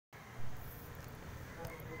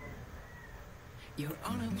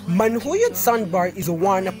Manjuyod Sandbar is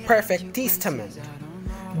one perfect testament.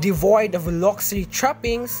 Devoid of luxury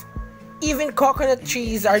trappings, even coconut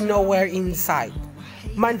trees are nowhere in sight.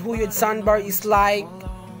 Manjuyod Sandbar is like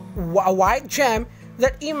a white gem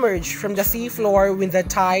that emerged from the seafloor when the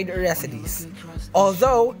tide recedes.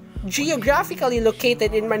 Although geographically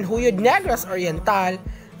located in Manjuyod Negros Oriental,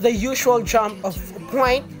 the usual jump of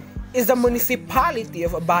point is the municipality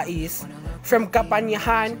of Bais from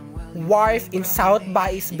Kapanyahan Wharf in South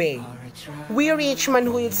Bais Bay. We reach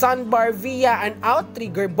Manjuyod Sandbar via an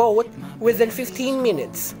outrigger boat within 15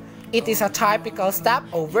 minutes. It is a typical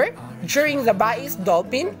stopover during the Bais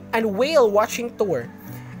Dolphin and Whale Watching Tour,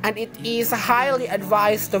 and it is highly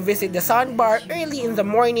advised to visit the sandbar early in the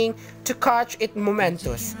morning to catch its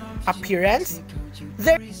momentous appearance.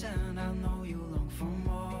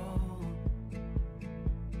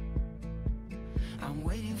 I'm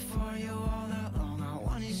waiting for you all along. I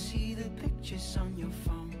want to see the pictures on your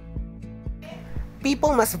phone.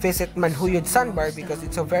 People must visit Manjuyod Sandbar because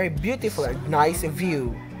it's a very beautiful and nice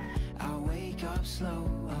view. I wake up slow.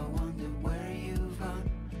 I wonder where you've gone.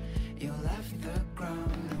 You left the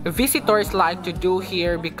ground. Visitors like to do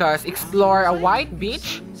here because explore a white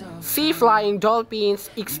beach, see flying dolphins,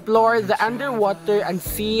 explore the underwater and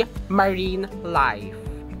see marine life.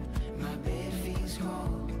 My bed feels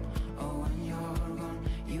cold. Oh, when you're gone,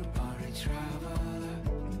 you buried traveler.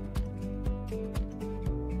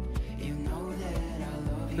 You know that I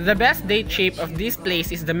love you. The best date shape of this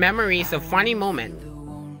place is the memories of funny moments. The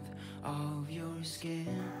warmth of your skin.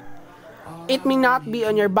 It may not be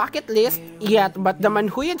on your bucket list yet, but the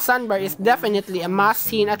Manjuyod Sandbar is definitely a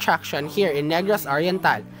must-see attraction here in Negros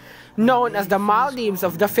Oriental, known as the Maldives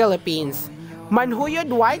of the Philippines. Manjuyod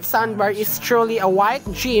White Sandbar is truly a white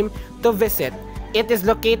gem to visit. It is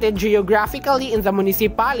located geographically in the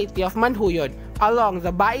municipality of Manjuyod, along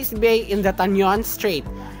the Bais Bay in the Tanyon Strait.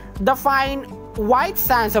 The fine white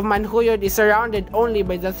sands of Manjuyod is surrounded only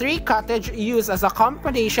by the 3 cottages used as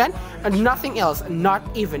accommodation and nothing else, not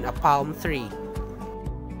even a palm tree.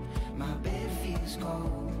 My bed feels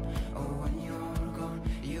cold. Oh, when you're gone,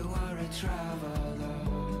 you are a traveler.